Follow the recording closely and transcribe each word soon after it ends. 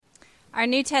Our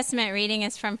New Testament reading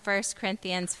is from 1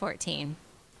 Corinthians 14.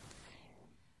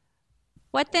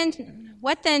 What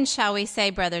then shall we say,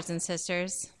 brothers and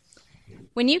sisters?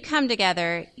 When you come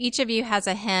together, each of you has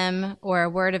a hymn or a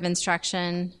word of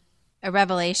instruction, a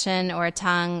revelation or a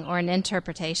tongue or an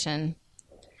interpretation.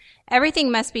 Everything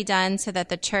must be done so that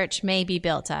the church may be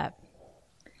built up.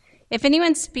 If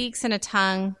anyone speaks in a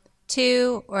tongue,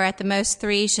 2 or at the most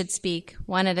 3 should speak,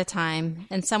 one at a time,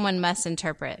 and someone must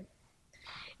interpret.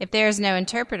 If there is no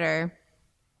interpreter,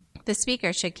 the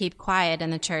speaker should keep quiet in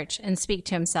the church and speak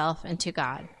to himself and to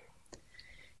God.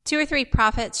 2 or 3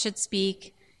 prophets should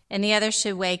speak, and the others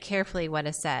should weigh carefully what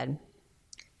is said.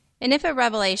 And if a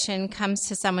revelation comes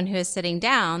to someone who is sitting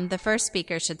down, the first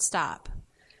speaker should stop.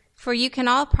 For you can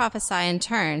all prophesy in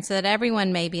turn, so that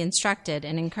everyone may be instructed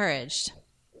and encouraged.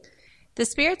 The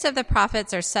spirits of the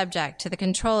prophets are subject to the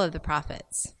control of the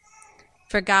prophets.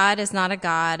 For God is not a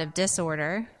God of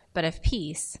disorder, but of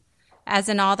peace, as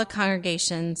in all the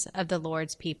congregations of the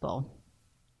Lord's people.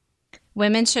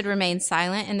 Women should remain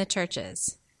silent in the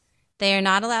churches. They are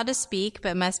not allowed to speak,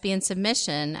 but must be in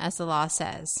submission, as the law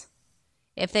says.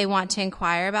 If they want to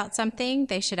inquire about something,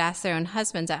 they should ask their own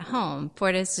husbands at home, for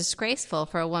it is disgraceful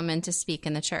for a woman to speak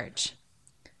in the church.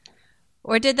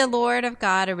 Or did the Lord of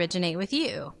God originate with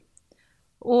you?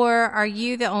 Or are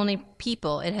you the only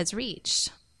people it has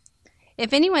reached?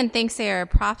 If anyone thinks they are a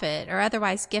prophet or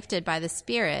otherwise gifted by the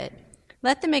Spirit,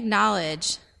 let them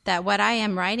acknowledge that what I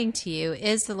am writing to you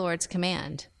is the Lord's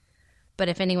command. But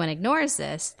if anyone ignores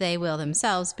this, they will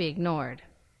themselves be ignored.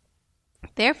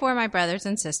 Therefore, my brothers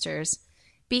and sisters,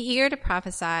 be eager to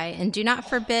prophesy and do not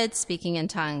forbid speaking in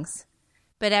tongues,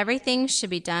 but everything should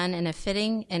be done in a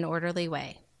fitting and orderly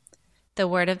way. The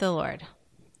word of the Lord.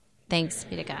 Thanks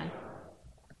be to God.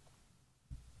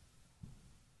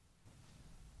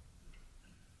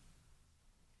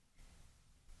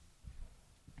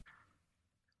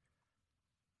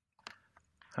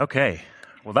 Okay,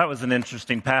 well, that was an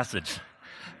interesting passage.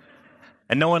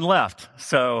 And no one left,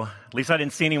 so at least I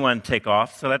didn't see anyone take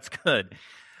off, so that's good.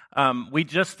 We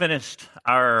just finished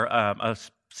our a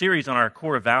series on our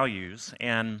core values,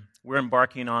 and we're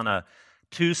embarking on a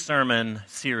 2-sermon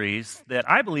series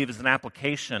that I believe is an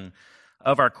application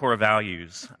of our core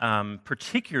values,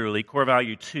 particularly core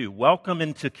value 2, welcome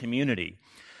into community,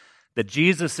 that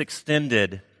Jesus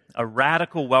extended a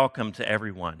radical welcome to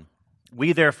everyone.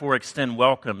 We therefore extend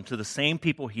welcome to the same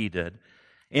people he did.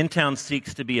 InTown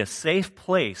seeks to be a safe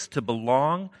place to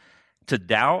belong, to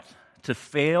doubt, to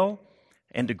fail,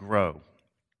 and to grow.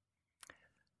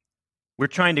 We're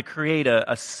trying to create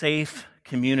a safe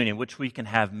community in which we can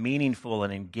have meaningful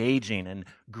and engaging and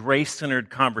grace-centered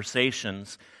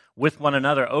conversations with one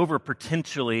another over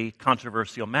potentially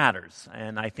controversial matters.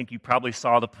 And I think you probably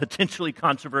saw the potentially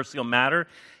controversial matter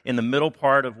in the middle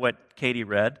part of what Katie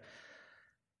read.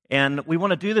 And we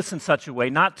want to do this in such a way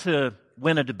not to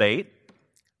win a debate,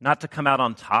 not to come out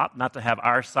on top, not to have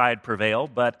our side prevail,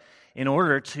 but in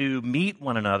order to meet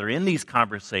one another in these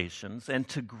conversations and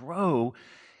to grow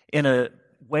in a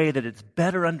way that it's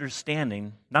better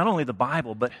understanding not only the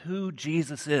Bible, but who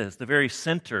Jesus is, the very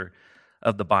center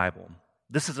of the Bible.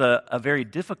 This is a very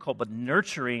difficult but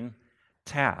nurturing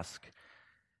task.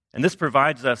 And this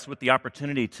provides us with the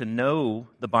opportunity to know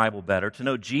the Bible better, to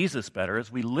know Jesus better, as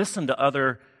we listen to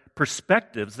other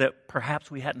perspectives that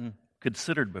perhaps we hadn't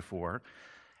considered before.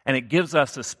 And it gives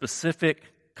us a specific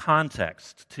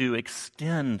context to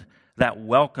extend that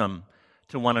welcome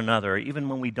to one another, even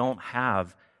when we don't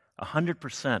have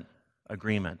 100%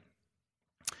 agreement.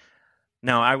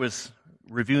 Now, I was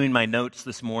reviewing my notes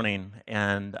this morning,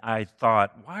 and I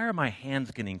thought, why are my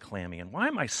hands getting clammy, and why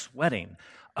am I sweating?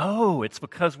 Oh, it's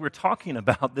because we're talking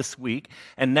about this week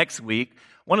and next week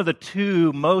one of the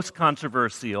 2 most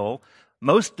controversial,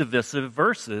 most divisive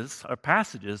verses or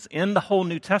passages in the whole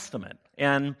New Testament.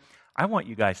 And I want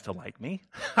you guys to like me.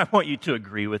 I want you to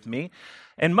agree with me.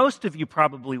 And most of you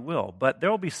probably will, but there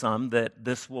will be some that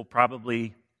this will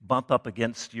probably bump up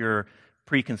against your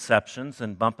preconceptions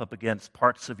and bump up against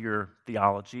parts of your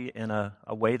theology in a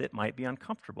way that might be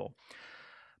uncomfortable.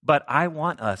 But I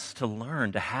want us to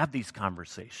learn to have these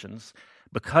conversations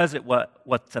because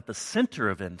what's at the center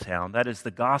of InTown, that is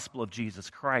the gospel of Jesus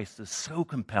Christ, is so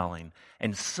compelling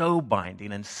and so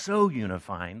binding and so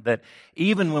unifying that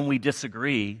even when we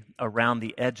disagree around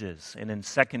the edges and in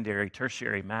secondary,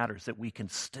 tertiary matters, that we can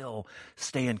still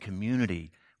stay in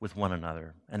community with one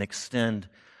another and extend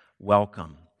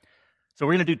welcome. So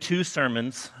we're going to do 2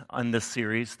 sermons on this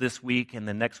series this week, and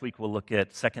then next week we'll look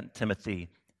at 2 Timothy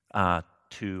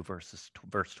 2, verse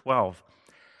 12.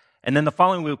 And then the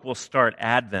following week, we'll start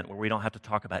Advent, where we don't have to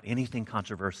talk about anything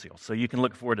controversial. So you can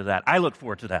look forward to that. I look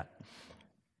forward to that.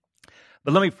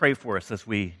 But let me pray for us as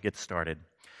we get started.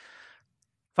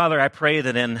 Father, I pray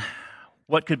that in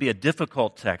what could be a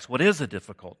difficult text, what is a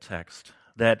difficult text,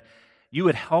 that you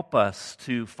would help us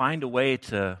to find a way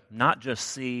to not just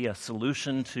see a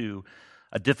solution to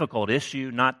a difficult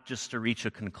issue, not just to reach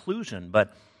a conclusion,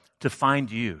 but to find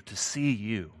you, to see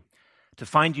you, to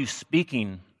find you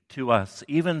speaking to us,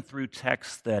 even through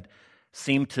texts that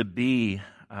seem to be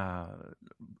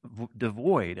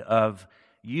devoid of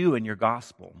you and your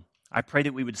gospel. I pray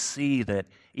that we would see that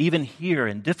even here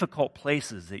in difficult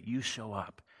places that you show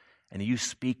up and you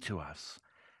speak to us.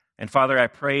 And Father, I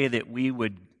pray that we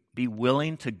would be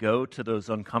willing to go to those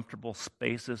uncomfortable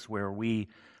spaces where we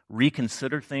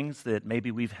reconsider things that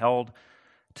maybe we've held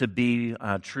to be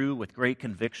true with great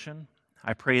conviction.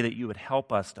 I pray that you would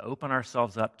help us to open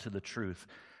ourselves up to the truth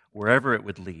wherever it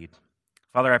would lead.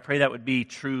 Father, I pray that would be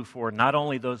true for not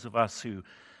only those of us who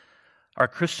are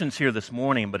Christians here this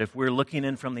morning, but if we're looking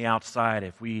in from the outside,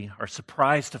 if we are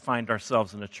surprised to find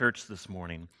ourselves in a church this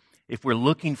morning, if we're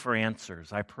looking for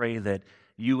answers, I pray that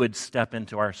you would step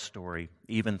into our story,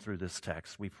 even through this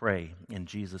text. We pray in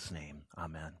Jesus' name.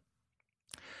 Amen.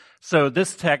 So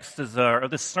this text or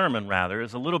this sermon rather,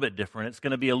 is a little bit different. It's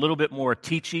going to be a little bit more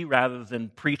teachy rather than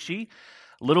preachy,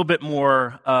 a little bit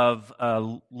more of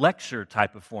a lecture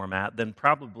type of format than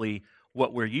probably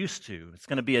what we're used to. It's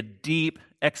going to be a deep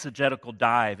exegetical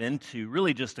dive into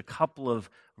really just a couple of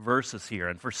verses here.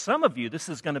 And for some of you, this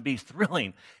is going to be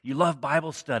thrilling. You love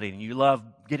Bible study, and you love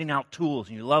getting out tools,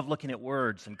 and you love looking at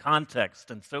words and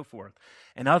context and so forth.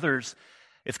 And others,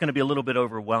 it's going to be a little bit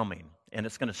overwhelming, and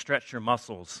it's going to stretch your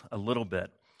muscles a little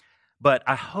bit. But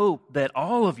I hope that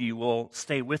all of you will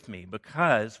stay with me,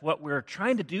 because what we're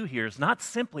trying to do here is not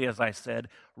simply, as I said,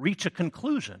 reach a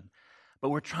conclusion, but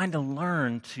we're trying to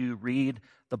learn to read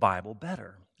the Bible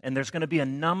better. And there's going to be a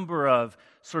number of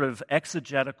sort of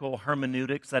exegetical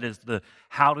hermeneutics, that is,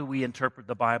 how do we interpret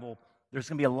the Bible. There's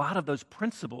going to be a lot of those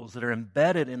principles that are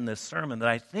embedded in this sermon that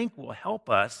I think will help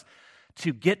us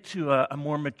to get to a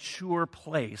more mature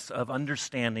place of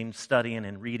understanding, studying,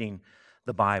 and reading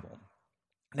the Bible.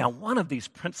 Now, one of these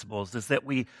principles is that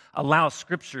we allow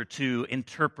Scripture to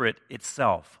interpret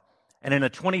itself. And in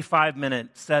a 25-minute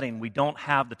setting, we don't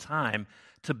have the time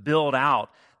to build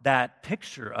out that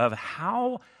picture of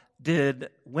how did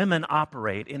women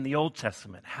operate in the Old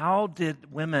Testament? How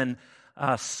did women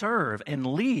serve and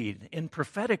lead in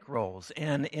prophetic roles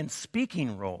and in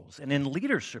speaking roles and in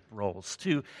leadership roles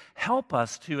to help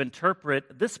us to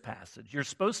interpret this passage? You're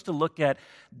supposed to look at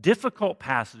difficult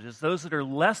passages, those that are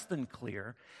less than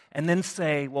clear, and then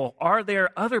say, well, are there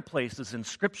other places in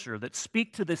Scripture that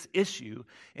speak to this issue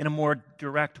in a more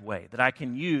direct way that I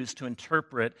can use to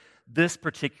interpret this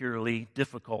particularly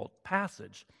difficult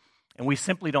passage? And we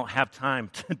simply don't have time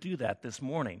to do that this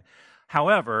morning.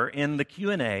 However, in the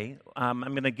Q&A, I'm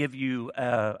going to give you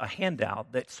a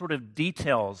handout that sort of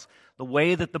details the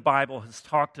way that the Bible has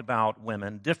talked about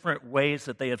women, different ways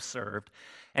that they have served,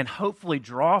 and hopefully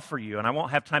draw for you, and I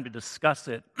won't have time to discuss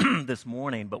it this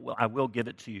morning, but I will give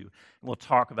it to you, and we'll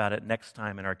talk about it next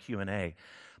time in our Q&A.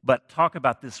 But talk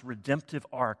about this redemptive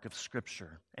arc of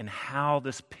Scripture and how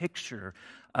this picture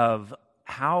of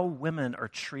how women are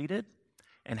treated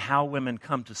and how women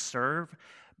come to serve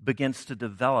begins to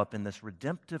develop in this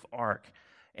redemptive arc,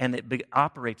 and it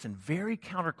operates in very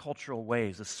countercultural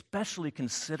ways, especially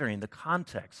considering the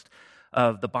context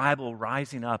of the Bible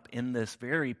rising up in this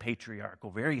very patriarchal,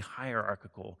 very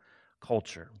hierarchical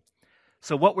culture.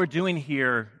 So what we're doing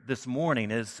here this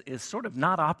morning is sort of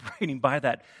not operating by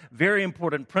that very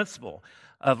important principle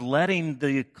of letting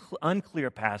the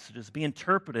unclear passages be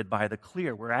interpreted by the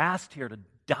clear. We're asked here to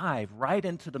dive right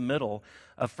into the middle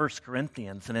of 1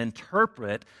 Corinthians and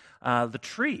interpret the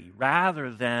tree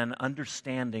rather than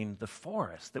understanding the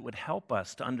forest that would help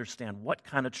us to understand what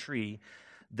kind of tree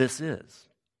this is.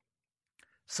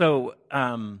 So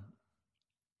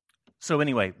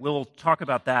anyway, we'll talk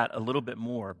about that a little bit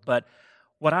more. But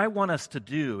what I want us to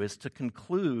do is to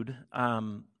conclude,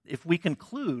 if we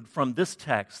conclude from this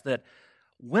text that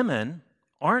women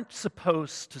aren't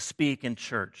supposed to speak in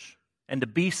church and to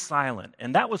be silent,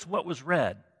 and that was what was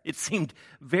read. It seemed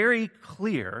very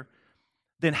clear.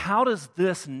 Then how does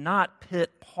this not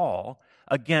pit Paul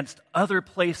against other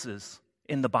places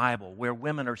in the Bible where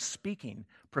women are speaking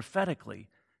prophetically?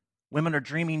 Women are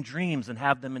dreaming dreams and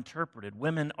have them interpreted.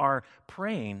 Women are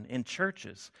praying in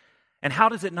churches. And how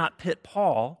does it not pit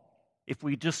Paul, if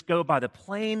we just go by the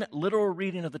plain literal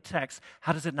reading of the text,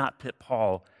 how does it not pit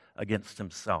Paul against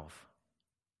himself?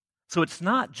 So it's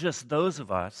not just those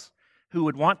of us who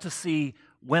would want to see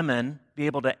women be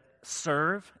able to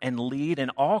serve and lead in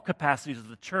all capacities of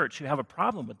the church who have a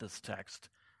problem with this text.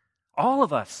 All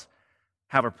of us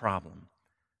have a problem.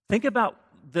 Think about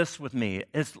this with me.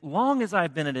 As long as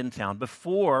I've been at InTown,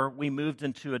 before we moved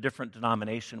into a different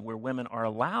denomination where women are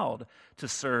allowed to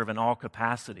serve in all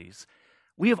capacities,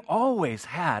 we have always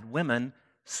had women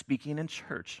speaking in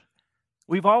church.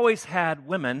 We've always had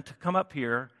women to come up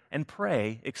here and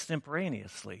pray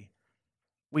extemporaneously.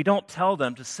 We don't tell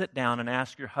them to sit down and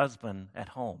ask your husband at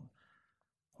home.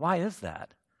 Why is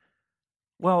that?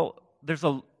 Well, there's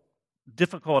a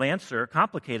difficult answer,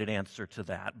 complicated answer to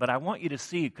that, but I want you to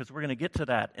see, because we're going to get to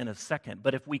that in a second.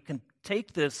 But if we can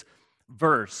take this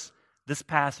verse, this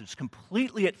passage,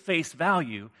 completely at face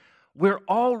value, we're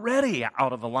already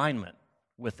out of alignment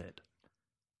with it.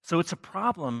 So it's a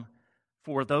problem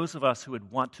for those of us who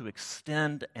would want to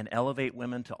extend and elevate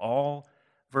women to all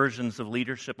versions of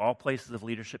leadership, all places of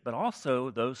leadership, but also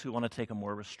those who want to take a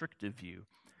more restrictive view.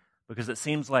 Because it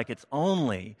seems like it's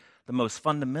only the most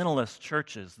fundamentalist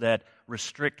churches that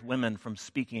restrict women from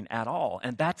speaking at all.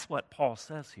 And that's what Paul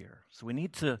says here. So we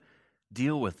need to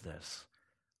deal with this.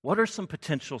 What are some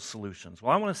potential solutions?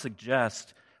 Well, I want to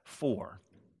suggest 4.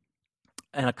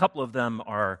 And a couple of them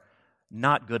are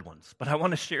not good ones, but I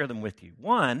want to share them with you.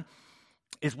 One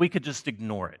is we could just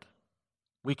ignore it.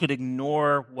 We could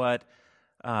ignore what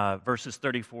verses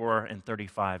 34 and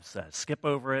 35 says. Skip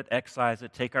over it, excise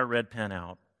it, take our red pen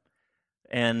out,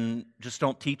 and just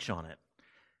don't teach on it.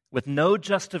 With no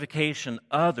justification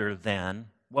other than,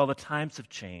 well, the times have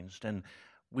changed, and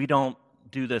we don't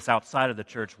do this outside of the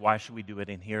church. Why should we do it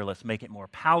in here? Let's make it more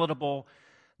palatable.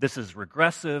 This is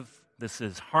regressive. This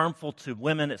is harmful to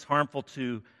women. It's harmful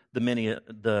to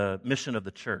the mission of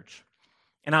the church.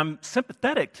 And I'm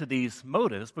sympathetic to these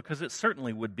motives because it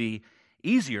certainly would be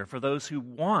easier for those who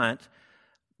want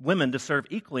women to serve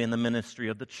equally in the ministry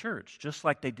of the church, just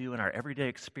like they do in our everyday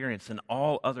experience in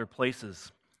all other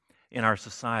places in our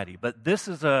society. But this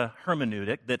is a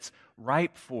hermeneutic that's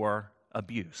ripe for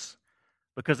abuse.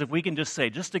 Because if we can just say,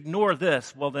 just ignore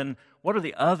this, well then, what are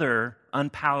the other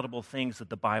unpalatable things that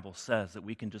the Bible says that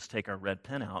we can just take our red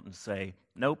pen out and say,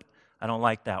 nope, I don't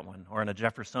like that one. Or in a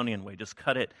Jeffersonian way, just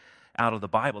cut it out of the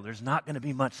Bible. There's not going to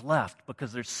be much left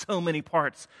because there's so many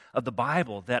parts of the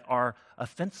Bible that are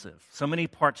offensive. So many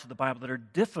parts of the Bible that are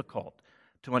difficult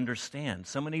to understand.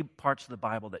 So many parts of the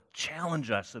Bible that challenge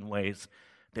us in ways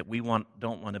that we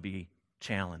don't want to be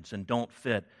challenged and don't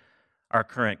fit our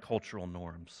current cultural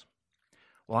norms.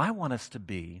 Well, I want us to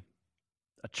be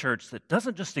a church that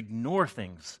doesn't just ignore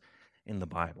things in the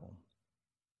Bible,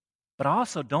 but I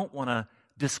also don't want to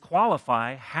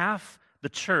disqualify half the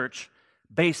church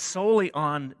based solely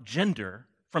on gender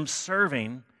from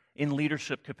serving in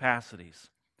leadership capacities.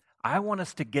 I want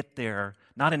us to get there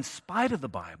not in spite of the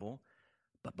Bible,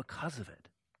 but because of it.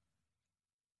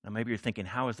 Now, maybe you're thinking,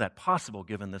 how is that possible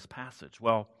given this passage?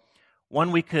 Well,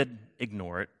 one, we could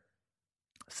ignore it.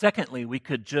 Secondly, we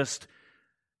could just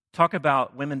talk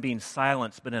about women being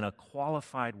silenced, but in a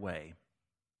qualified way,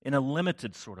 in a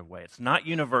limited sort of way. It's not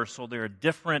universal. There are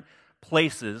different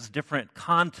places, different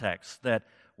contexts that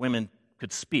women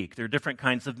could speak. There are different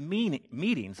kinds of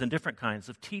meetings and different kinds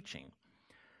of teaching.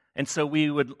 And so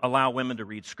we would allow women to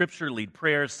read scripture, lead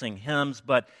prayers, sing hymns,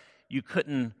 but you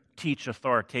couldn't teach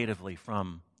authoritatively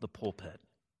from the pulpit.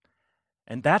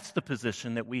 And that's the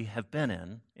position that we have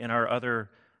been in our other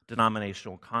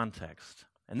denominational context.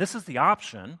 And this is the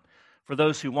option for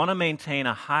those who want to maintain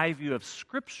a high view of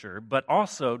Scripture, but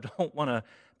also don't want to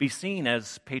be seen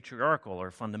as patriarchal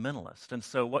or fundamentalist. And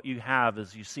so what you have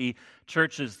is you see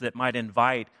churches that might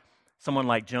invite someone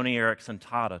like Joni Eareckson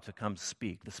Tada to come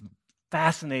speak, this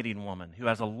fascinating woman who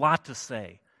has a lot to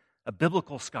say, a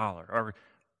biblical scholar, or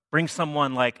bring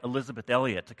someone like Elizabeth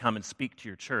Elliot to come and speak to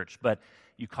your church, but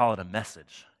you call it a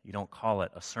message. You don't call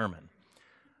it a sermon.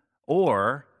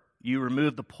 Or you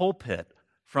remove the pulpit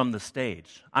from the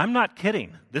stage. I'm not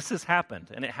kidding. This has happened,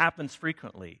 and it happens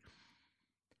frequently.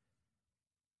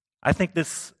 I think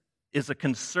this is a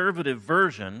conservative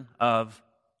version of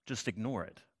just ignore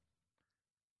it.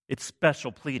 It's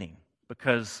special pleading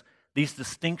because these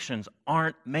distinctions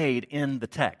aren't made in the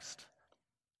text.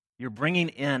 You're bringing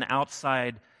in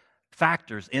outside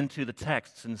factors into the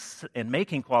text and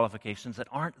making qualifications that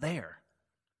aren't there.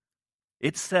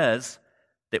 It says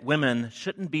that women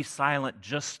shouldn't be silent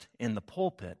just in the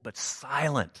pulpit, but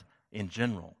silent in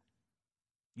general.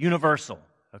 Universal,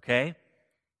 okay?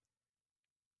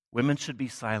 Women should be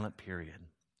silent, period.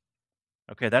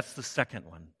 Okay, that's the second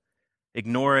one.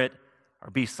 Ignore it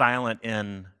or be silent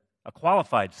in a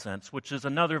qualified sense, which is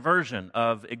another version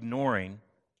of ignoring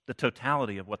the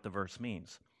totality of what the verse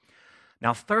means.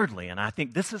 Now, thirdly, and I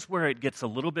think this is where it gets a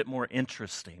little bit more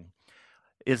interesting,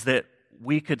 is that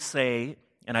we could say,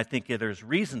 and I think there's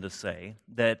reason to say,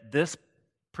 that this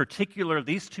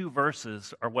these two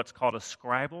verses are what's called a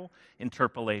scribal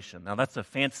interpolation. Now, that's a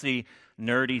fancy,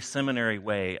 nerdy, seminary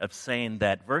way of saying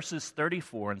that verses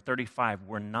 34 and 35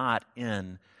 were not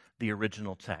in the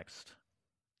original text.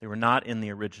 They were not in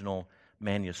the original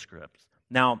manuscript.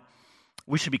 Now,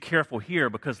 we should be careful here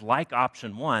because, like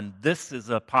option one, this is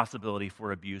a possibility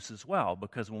for abuse as well.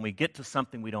 Because when we get to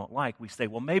something we don't like, we say,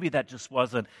 well, maybe that just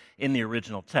wasn't in the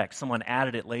original text. Someone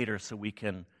added it later so we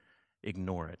can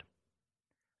ignore it.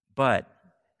 But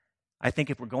I think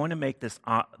if we're going to make this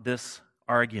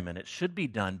argument, it should be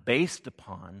done based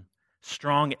upon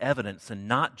strong evidence and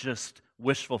not just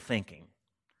wishful thinking.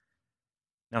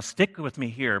 Now, stick with me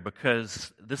here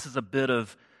because this is a bit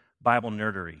of Bible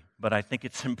nerdery, but I think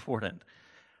it's important.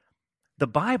 The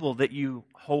Bible that you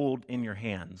hold in your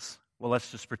hands, well,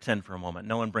 let's just pretend for a moment.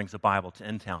 No one brings a Bible to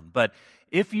InTown. But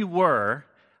if you were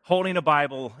holding a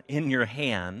Bible in your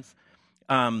hands,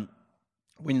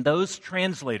 when those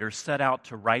translators set out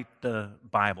to write the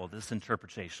Bible, this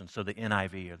interpretation, so the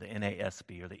NIV or the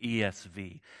NASB or the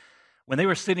ESV, when they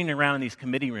were sitting around in these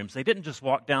committee rooms, they didn't just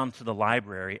walk down to the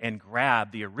library and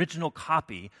grab the original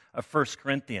copy of 1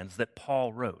 Corinthians that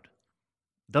Paul wrote.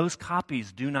 Those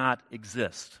copies do not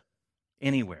exist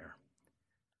anywhere.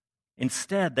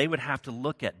 Instead, they would have to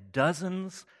look at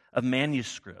dozens of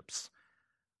manuscripts,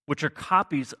 which are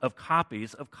copies of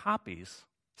copies of copies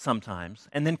sometimes,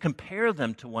 and then compare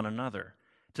them to one another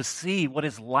to see what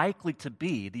is likely to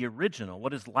be the original,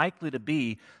 what is likely to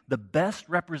be the best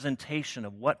representation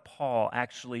of what Paul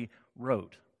actually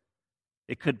wrote.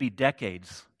 It could be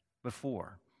decades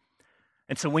before.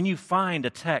 And so when you find a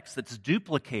text that's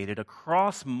duplicated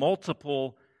across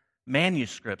multiple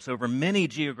manuscripts over many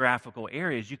geographical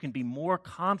areas, you can be more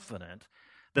confident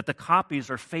that the copies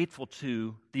are faithful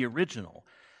to the original.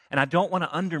 And I don't want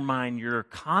to undermine your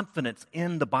confidence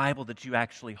in the Bible that you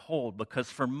actually hold, because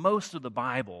for most of the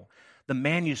Bible, the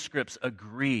manuscripts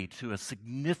agree to a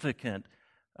significant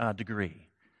degree.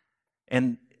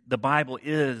 And the Bible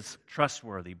is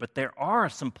trustworthy, but there are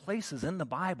some places in the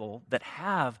Bible that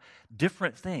have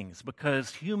different things,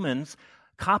 because humans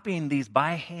copying these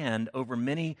by hand over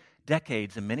many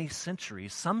decades and many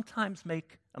centuries sometimes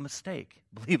make a mistake,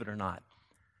 believe it or not.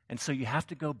 And so you have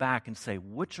to go back and say,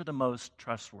 which are the most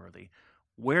trustworthy?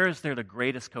 Where is there the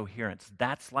greatest coherence?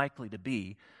 That's likely to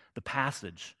be the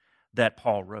passage that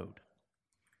Paul wrote.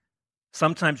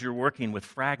 Sometimes you're working with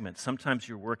fragments. Sometimes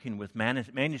you're working with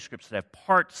manuscripts that have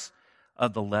parts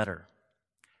of the letter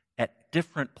at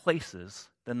different places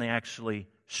than they actually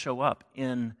show up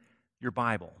in your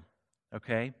Bible.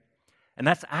 Okay? And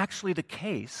that's actually the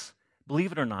case,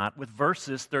 believe it or not, with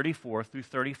verses 34 through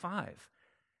 35.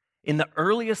 In the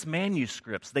earliest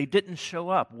manuscripts, they didn't show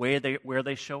up where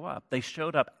they show up. They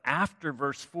showed up after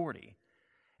verse 40.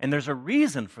 And there's a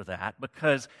reason for that,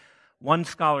 because one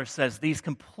scholar says these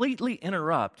completely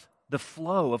interrupt the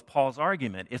flow of Paul's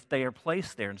argument if they are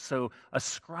placed there. And so a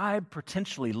scribe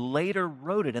potentially later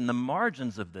wrote it in the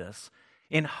margins of this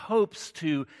in hopes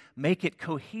to make it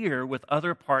cohere with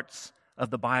other parts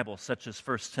of the Bible, such as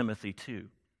 1 Timothy 2.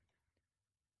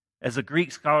 As a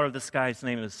Greek scholar, this guy's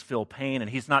name is Phil Payne, and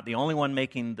he's not the only one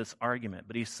making this argument,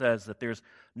 but he says that there's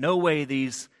no way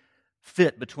these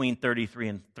fit between 33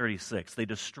 and 36. They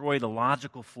destroy the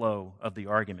logical flow of the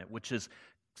argument, which is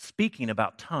speaking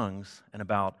about tongues and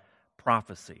about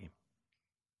prophecy.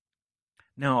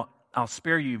 Now, I'll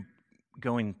spare you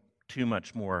going too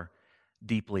much more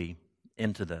deeply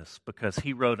into this, because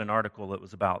he wrote an article that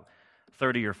was about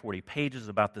 30 or 40 pages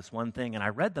about this one thing, and I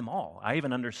read them all. I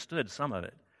even understood some of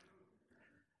it.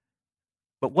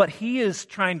 But what he is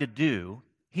trying to do,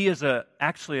 he is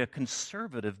actually a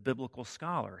conservative biblical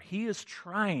scholar. He is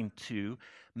trying to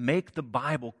make the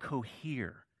Bible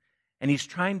cohere. And he's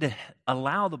trying to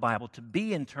allow the Bible to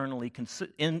be internally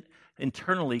consistent.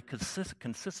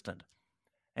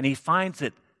 And he finds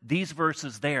that these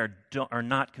verses there are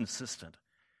not consistent.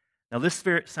 Now, this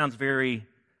sounds very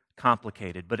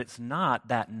complicated, but it's not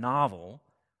that novel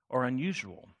or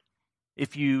unusual.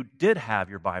 If you did have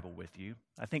your Bible with you,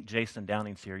 I think Jason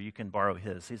Downing's here, you can borrow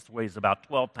his. His weighs about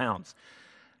 12 pounds.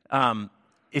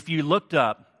 If you looked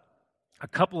up a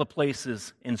couple of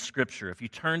places in Scripture, if you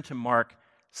turn to Mark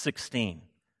 16,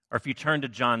 or if you turn to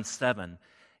John 7,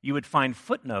 you would find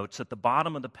footnotes at the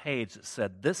bottom of the page that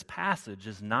said, this passage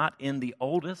is not in the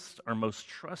oldest or most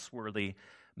trustworthy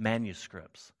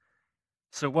manuscripts.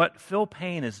 So what Phil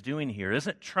Payne is doing here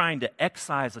isn't trying to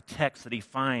excise a text that he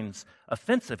finds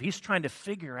offensive. He's trying to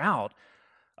figure out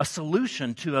a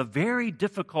solution to a very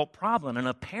difficult problem, an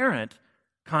apparent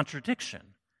contradiction.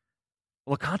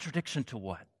 Well, a contradiction to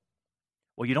what?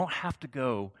 Well, you don't have to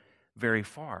go very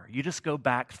far. You just go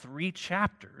back 3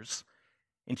 chapters,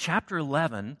 In chapter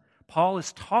 11, Paul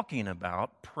is talking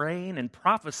about praying and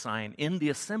prophesying in the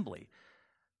assembly.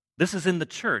 This is in the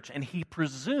church, and he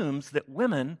presumes that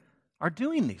women are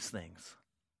doing these things.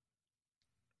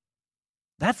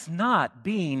 That's not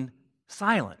being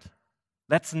silent.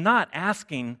 That's not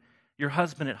asking your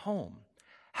husband at home.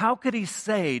 How could he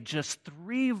say just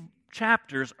 3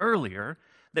 chapters earlier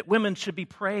that women should be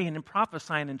praying and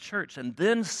prophesying in church, and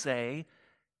then say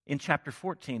in chapter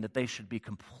 14 that they should be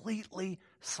completely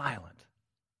silent?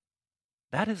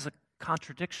 That is a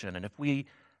contradiction. And if we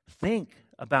think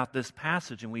about this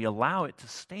passage and we allow it to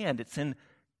stand, it's in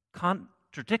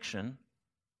contradiction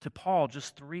to Paul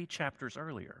just 3 chapters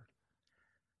earlier.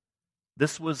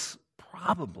 This was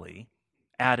probably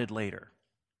added later.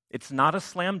 It's not a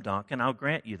slam dunk, and I'll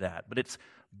grant you that, but it's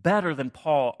better than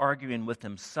Paul arguing with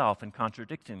himself and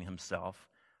contradicting himself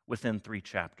within 3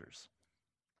 chapters.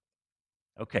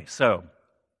 Okay, so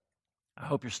I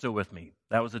hope you're still with me.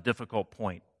 That was a difficult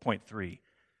point, point 3.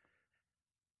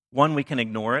 1, we can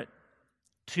ignore it.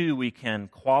 2, we can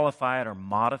qualify it or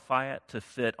modify it to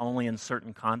fit only in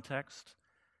certain contexts.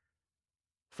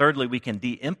 Thirdly, we can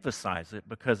de-emphasize it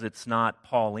because it's not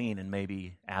Pauline and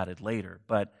maybe added later.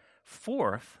 But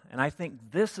fourth, and I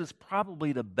think this is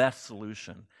probably the best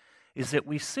solution, is that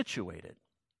we situate it.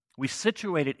 We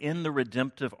situate it in the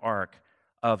redemptive arc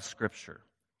of Scripture.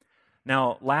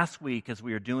 Now, last week as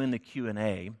we were doing the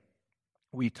Q&A,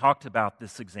 we talked about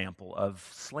this example of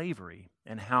slavery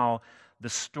and how the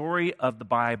story of the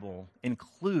Bible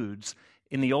includes,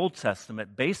 in the Old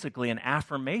Testament, basically an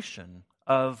affirmation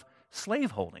of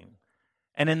slaveholding.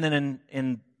 And then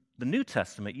in the New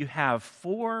Testament, you have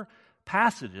 4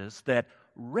 passages that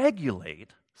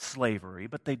regulate slavery,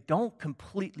 but they don't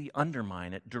completely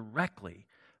undermine it directly.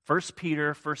 1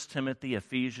 Peter, 1 Timothy,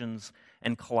 Ephesians,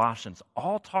 and Colossians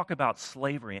all talk about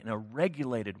slavery in a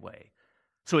regulated way.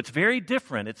 So it's very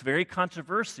different, it's very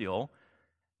controversial,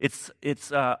 it's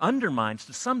undermines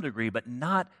to some degree, but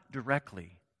not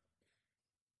directly.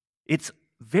 It's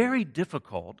very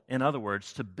difficult, in other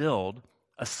words, to build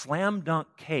a slam dunk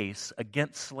case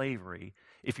against slavery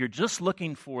if you're just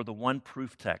looking for the one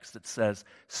proof text that says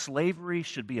slavery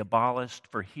should be abolished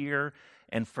for here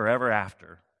and forever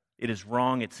after. It is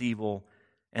wrong, it's evil,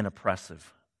 and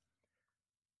oppressive.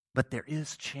 But there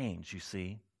is change, you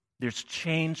see. There's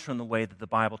change from the way that the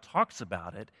Bible talks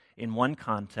about it in one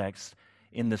context,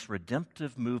 in this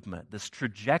redemptive movement, this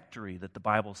trajectory that the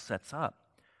Bible sets up.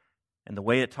 And the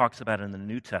way it talks about it in the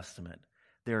New Testament,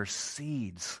 there are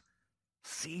seeds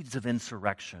of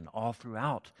insurrection all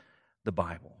throughout the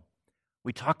Bible.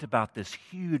 We talked about this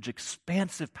huge,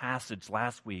 expansive passage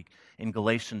last week in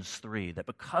Galatians 3, that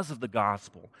because of the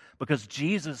gospel, because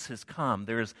Jesus has come,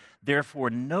 there is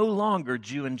therefore no longer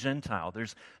Jew and Gentile.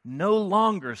 There's no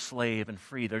longer slave and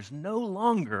free. There's no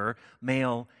longer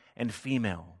male and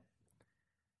female.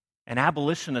 And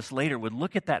abolitionists later would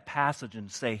look at that passage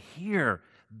and say, here,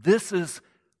 this is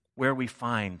where we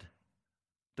find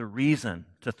the reason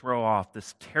to throw off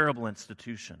this terrible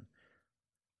institution.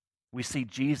 We see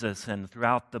Jesus and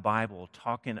throughout the Bible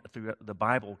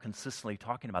consistently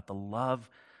talking about the love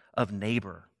of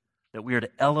neighbor, that we are to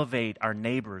elevate our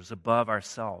neighbors above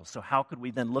ourselves. So how could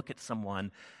we then look at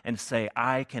someone and say,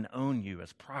 I can own you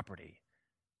as property?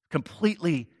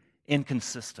 Completely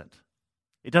inconsistent.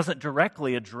 It doesn't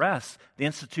directly address the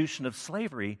institution of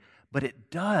slavery, but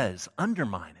it does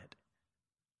undermine it.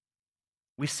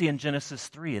 We see in Genesis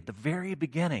 3 at the very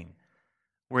beginning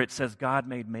where it says God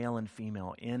made male and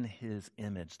female in His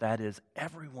image. That is,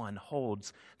 everyone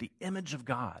holds the image of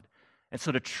God. And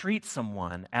so to treat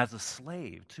someone as a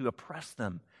slave, to oppress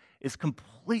them, is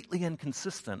completely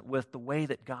inconsistent with the way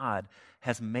that God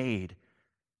has made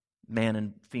man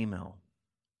and female.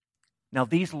 Now,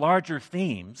 these larger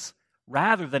themes,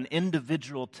 rather than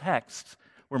individual texts,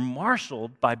 were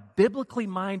marshaled by biblically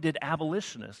minded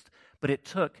abolitionists, but it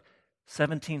took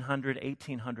 1,700,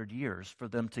 1,800 years for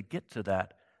them to get to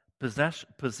that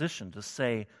position to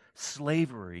say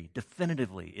slavery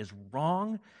definitively is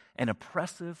wrong and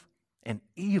oppressive and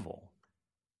evil.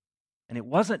 And it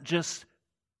wasn't just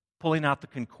pulling out the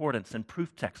concordance and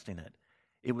proof texting it.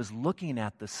 It was looking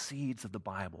at the seeds of the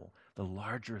Bible, the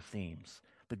larger themes.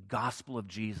 The gospel of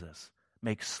Jesus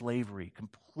makes slavery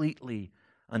completely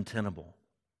untenable.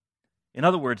 In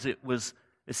other words, it was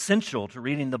essential to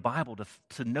reading the Bible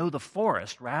to know the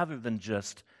forest rather than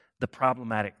just the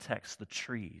problematic text, the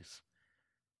trees.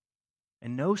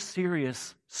 And no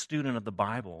serious student of the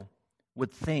Bible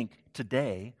would think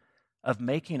today of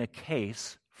making a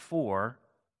case for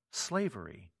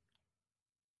slavery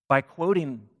by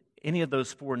quoting any of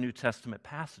those 4 New Testament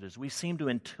passages, we seem to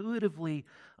intuitively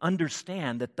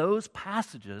understand that those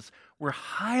passages were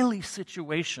highly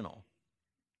situational.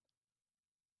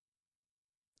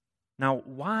 Now,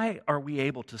 why are we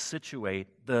able to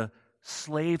situate the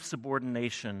slave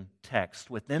subordination text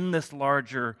within this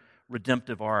larger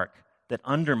redemptive arc that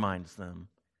undermines them,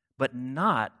 but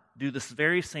not do this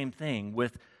very same thing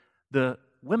with the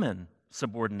women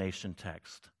subordination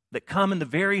text that come in the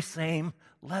very same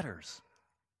letters?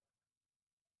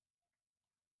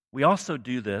 We also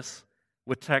do this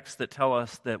with texts that tell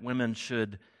us that women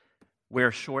should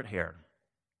wear short hair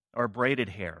or braided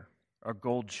hair or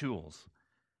gold jewels.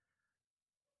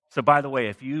 So, by the way,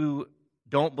 if you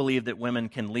don't believe that women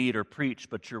can lead or preach,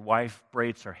 but your wife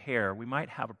braids her hair, we might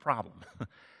have a problem.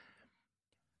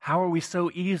 How do we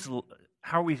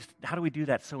do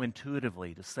that so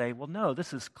intuitively to say, well, no,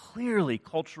 this is clearly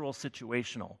cultural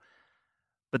situational,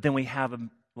 but then we have a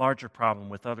larger problem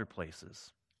with other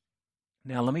places?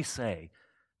 Now, let me say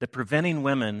that preventing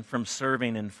women from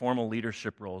serving in formal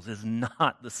leadership roles is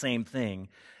not the same thing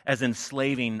as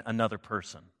enslaving another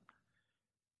person.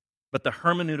 But the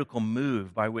hermeneutical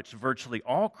move by which virtually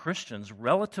all Christians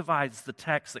relativize the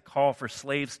texts that call for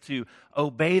slaves to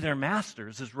obey their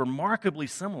masters is remarkably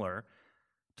similar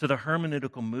to the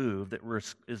hermeneutical move that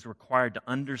is required to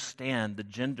understand the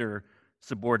gender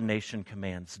subordination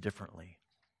commands differently.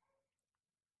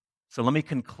 So let me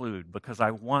conclude, because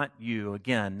I want you,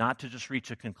 again, not to just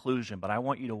reach a conclusion, but I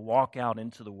want you to walk out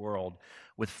into the world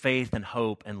with faith and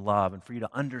hope and love, and for you to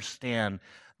understand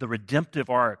the redemptive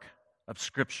arc of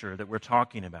Scripture that we're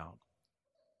talking about.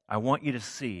 I want you to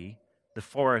see the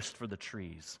forest for the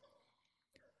trees.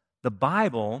 The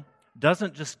Bible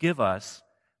doesn't just give us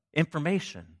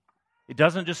information. It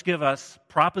doesn't just give us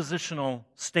propositional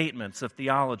statements of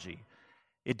theology.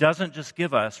 It doesn't just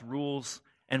give us rules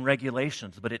and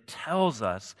regulations, but it tells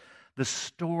us the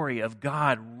story of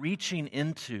God reaching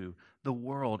into the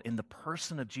world in the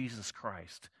person of Jesus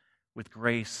Christ with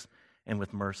grace and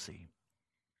with mercy.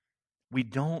 We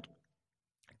don't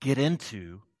get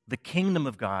into the kingdom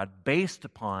of God based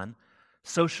upon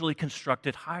socially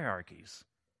constructed hierarchies.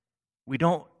 We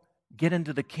don't get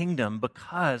into the kingdom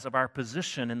because of our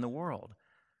position in the world,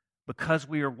 because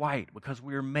we are white, because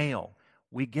we are male.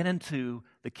 We get into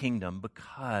the kingdom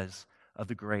because of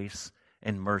the grace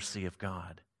and mercy of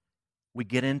God. We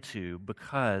get into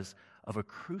because of a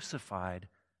crucified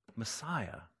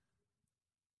Messiah.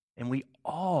 And we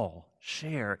all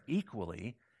share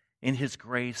equally in His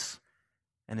grace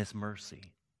and His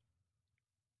mercy.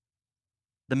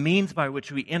 The means by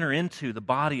which we enter into the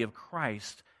body of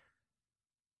Christ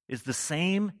is the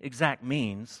same exact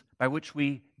means by which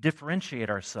we differentiate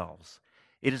ourselves.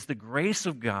 It is the grace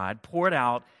of God poured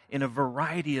out in a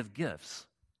variety of gifts.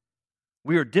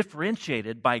 We are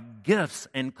differentiated by gifts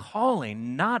and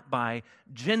calling, not by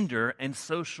gender and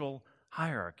social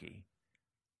hierarchy.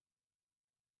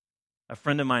 A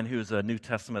friend of mine who's a New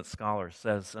Testament scholar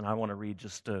says, and I want to read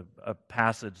just a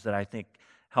passage that I think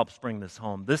helps bring this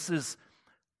home. This is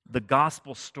the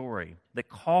gospel story that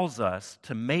calls us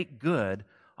to make good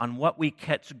on what we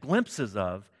catch glimpses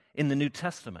of in the New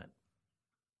Testament.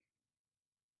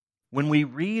 When we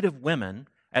read of women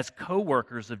as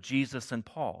co-workers of Jesus and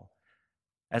Paul,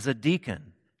 as a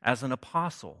deacon, as an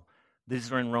apostle,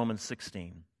 these are in Romans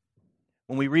 16.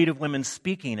 When we read of women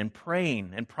speaking and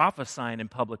praying and prophesying in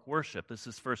public worship, this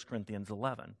is 1 Corinthians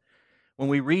 11. When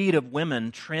we read of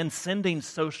women transcending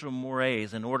social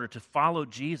mores in order to follow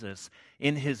Jesus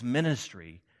in His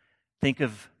ministry, think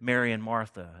of Mary and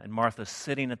Martha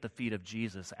sitting at the feet of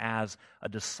Jesus as a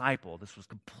disciple. This was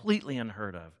completely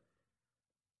unheard of.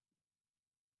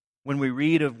 When we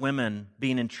read of women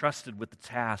being entrusted with the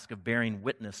task of bearing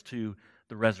witness to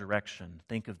the resurrection,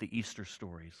 think of the Easter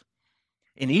stories.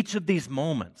 In each of these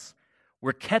moments,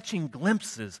 we're catching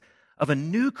glimpses of a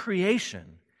new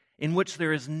creation in which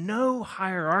there is no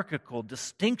hierarchical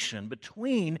distinction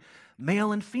between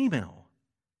male and female.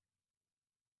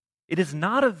 It is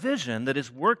not a vision that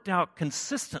is worked out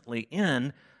consistently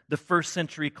in the first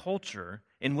century culture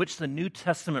in which the New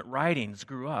Testament writings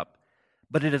grew up,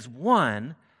 but it is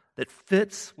one that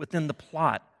fits within the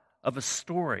plot of a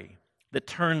story that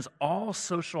turns all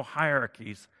social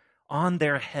hierarchies on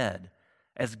their head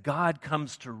as God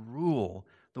comes to rule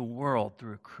the world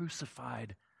through a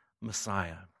crucified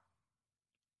Messiah.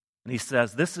 And he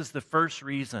says, this is the first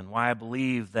reason why I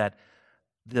believe that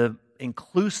the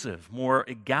inclusive, more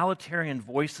egalitarian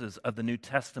voices of the New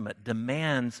Testament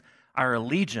demands our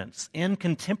allegiance in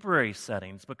contemporary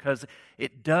settings, because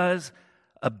it does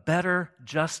a better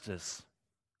justice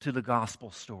to the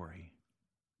gospel story.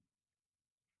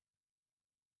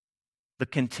 The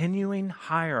continuing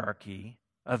hierarchy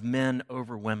of men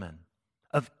over women,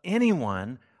 of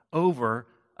anyone over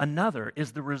another,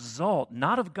 is the result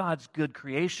not of God's good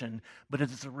creation, but it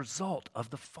is a result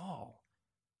of the fall.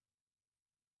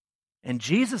 And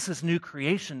Jesus' new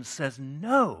creation says,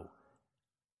 no.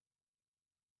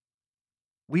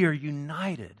 We are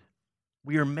united.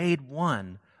 We are made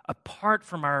one apart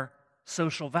from our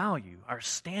social value, our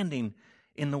standing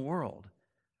in the world.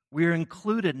 We are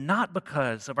included not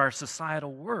because of our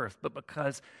societal worth, but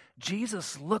because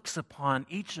Jesus looks upon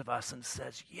each of us and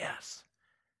says, yes.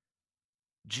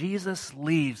 Jesus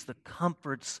leaves the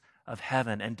comforts of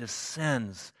heaven and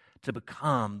descends to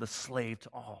become the slave to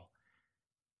all.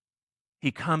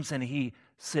 He comes and he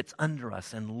sits under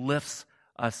us and lifts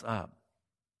us up.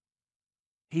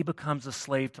 He becomes a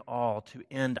slave to all to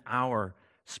end our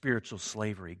spiritual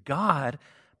slavery. God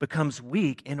becomes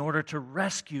weak in order to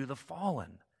rescue the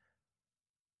fallen.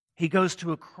 He goes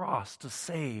to a cross to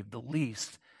save the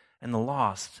least and the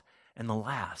lost and the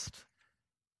last.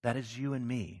 That is you and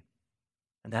me.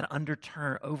 And that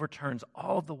overturns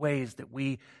all the ways that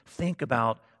we think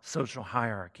about social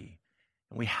hierarchy.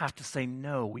 And we have to say,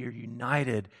 no, we are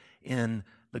united in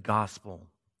the gospel.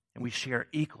 And we share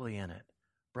equally in it.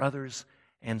 Brothers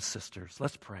and sisters,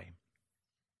 let's pray.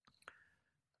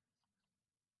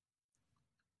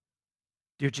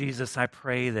 Dear Jesus, I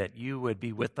pray that you would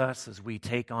be with us as we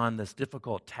take on this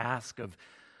difficult task of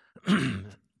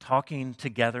talking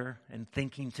together and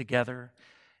thinking together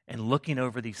and looking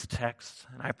over these texts.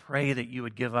 And I pray that you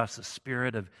would give us a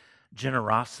spirit of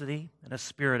generosity and a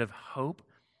spirit of hope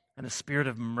and a spirit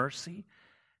of mercy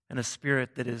and a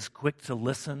spirit that is quick to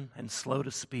listen and slow to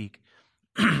speak.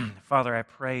 Father, I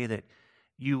pray that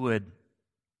you would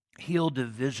heal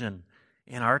division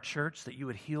in our church, that you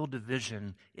would heal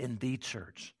division in the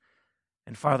church.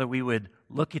 And Father, we would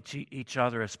look at each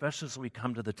other, especially as we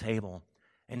come to the table,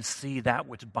 and see that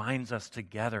which binds us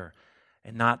together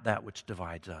and not that which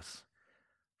divides us.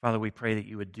 Father, we pray that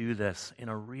you would do this in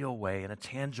a real way, in a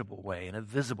tangible way, in a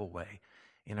visible way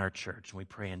in our church. And we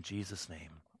pray in Jesus'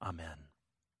 name. Amen.